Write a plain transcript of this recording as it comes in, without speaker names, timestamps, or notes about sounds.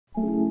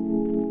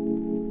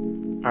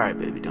Alright,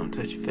 baby, don't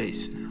touch your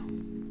face now.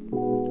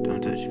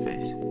 Don't touch your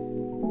face.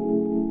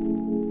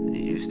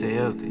 You stay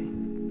healthy.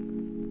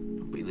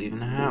 Don't be leaving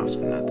the house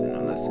for nothing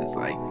unless it's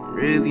like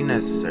really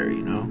necessary,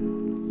 you know?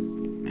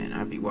 Man,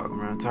 I be walking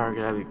around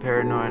Target, I be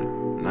paranoid,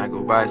 and I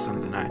go buy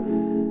something.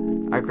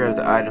 I grab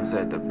the items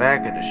at the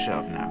back of the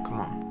shelf now, come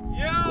on.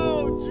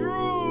 Yo,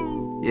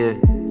 Drew! Yeah,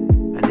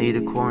 I need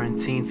a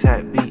quarantine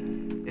type beat.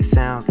 It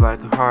sounds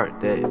like a heart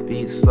that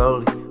beats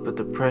slowly, but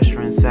the pressure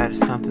inside is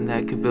something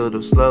that could build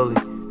up slowly.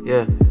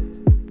 Yeah,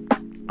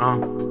 I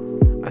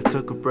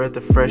took a breath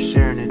of fresh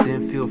air and it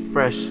didn't feel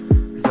fresh.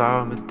 Cause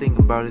all I've been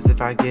thinking about is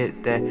if I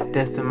get that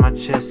death in my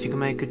chest. You can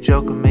make a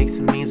joke or make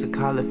some memes and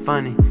call it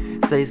funny.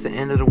 Say it's the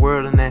end of the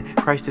world and that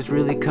Christ is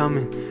really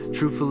coming.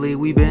 Truthfully,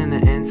 we've been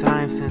in the end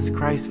time since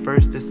Christ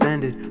first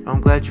descended. I'm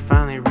glad you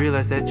finally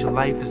realized that your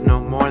life is no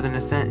more than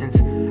a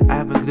sentence.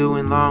 I've been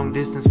doing long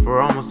distance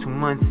for almost 2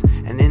 months,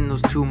 and in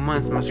those 2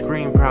 months my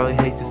screen probably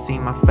hates to see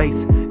my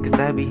face. Cause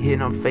I be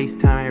hitting on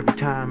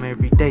FaceTime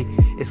every day.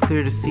 It's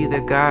clear to see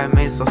that God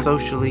made us all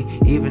socially.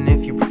 Even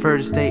if you prefer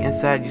to stay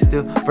inside, you're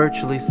still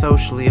virtually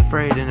socially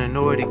afraid and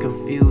annoyed and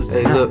confused.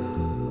 Hey,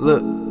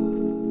 look,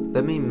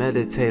 let me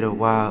meditate a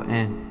while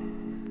and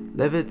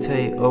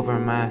levitate over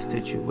my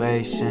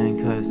situation.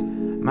 Cause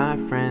my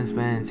friend's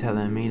been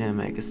telling me to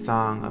make a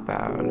song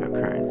about our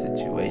current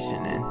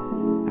situation, and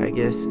I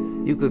guess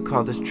you could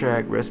call this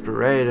track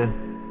Respirator.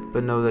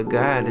 But know that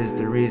God is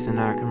the reason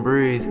I can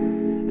breathe.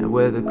 And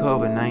where the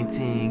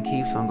COVID-19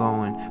 keeps on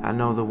going, I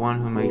know the one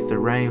who makes the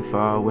rain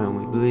fall when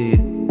we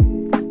bleed.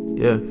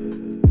 Yeah.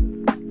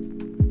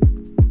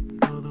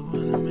 I know the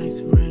one that makes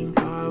the rain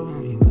fall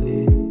when we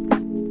bleed.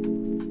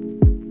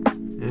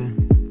 Yeah.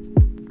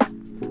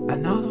 I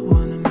know the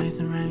one that makes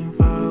the rain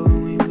fall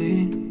when we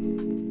bleed.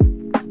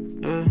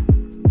 Yeah.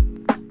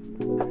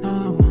 I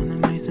know the one that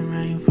makes the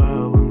rain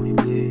fall when we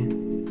bleed.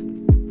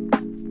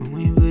 When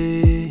we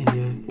bleed,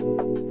 yeah.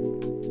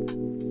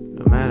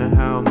 No matter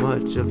how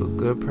much of a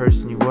good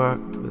person you are,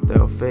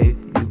 without faith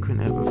you can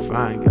never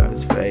find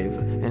God's favor.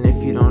 And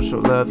if you don't show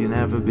love, you'll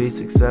never be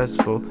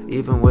successful.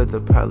 Even with a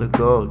pile of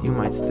gold, you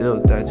might still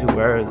die too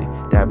early.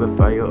 Die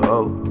before you're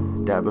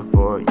old, die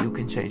before you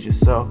can change your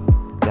soul,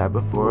 die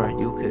before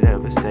you could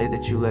ever say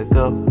that you let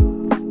go. The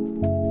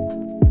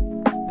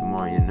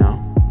more you know,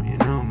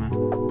 man.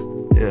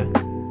 Yeah.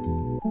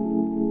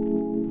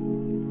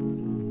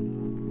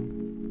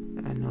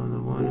 I know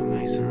the one who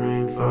makes the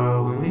rain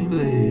fall when we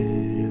bleed.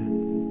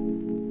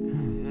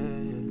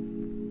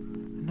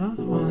 I know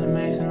the one that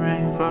makes the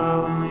rain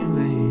fall when we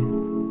bleed.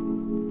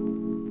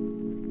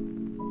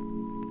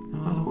 I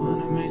know the one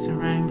that makes the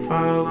rain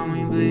fall when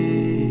we bleed.